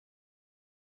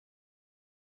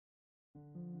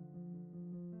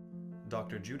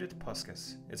Dr. Judit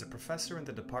Puskas is a professor in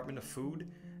the Department of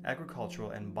Food,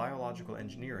 Agricultural and Biological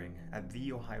Engineering at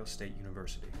The Ohio State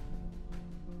University.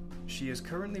 She is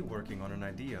currently working on an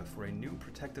idea for a new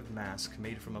protective mask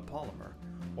made from a polymer,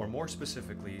 or more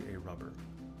specifically, a rubber.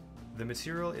 The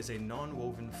material is a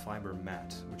non-woven fiber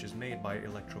mat, which is made by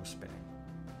electrospinning.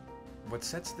 What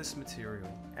sets this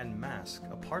material and mask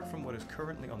apart from what is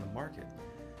currently on the market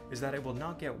is that it will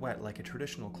not get wet like a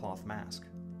traditional cloth mask.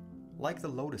 Like the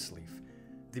lotus leaf,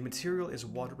 the material is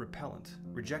water repellent,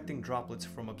 rejecting droplets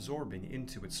from absorbing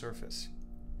into its surface.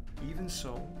 Even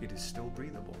so, it is still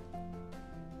breathable.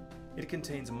 It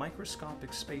contains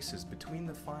microscopic spaces between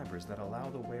the fibers that allow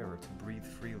the wearer to breathe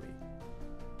freely.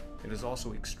 It is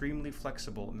also extremely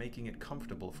flexible, making it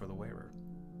comfortable for the wearer.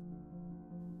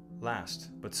 Last,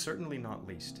 but certainly not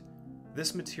least,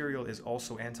 this material is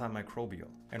also antimicrobial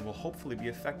and will hopefully be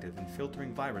effective in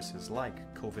filtering viruses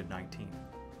like COVID-19.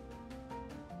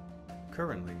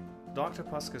 Currently, Dr.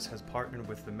 Puskas has partnered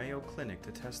with the Mayo Clinic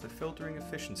to test the filtering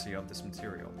efficiency of this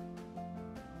material.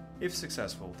 If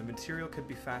successful, the material could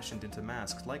be fashioned into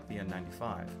masks like the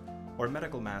N95, or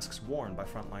medical masks worn by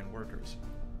frontline workers.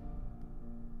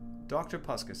 Dr.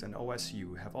 Puskas and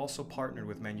OSU have also partnered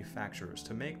with manufacturers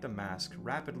to make the mask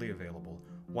rapidly available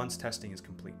once testing is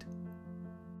complete.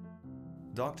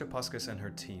 Dr. Puskas and her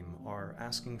team are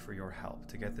asking for your help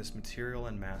to get this material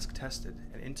and mask tested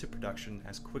and into production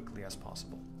as quickly as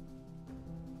possible.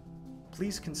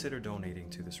 Please consider donating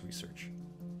to this research.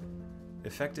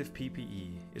 Effective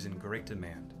PPE is in great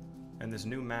demand, and this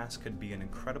new mask could be an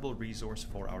incredible resource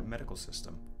for our medical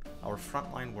system, our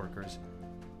frontline workers,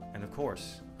 and of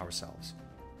course, ourselves.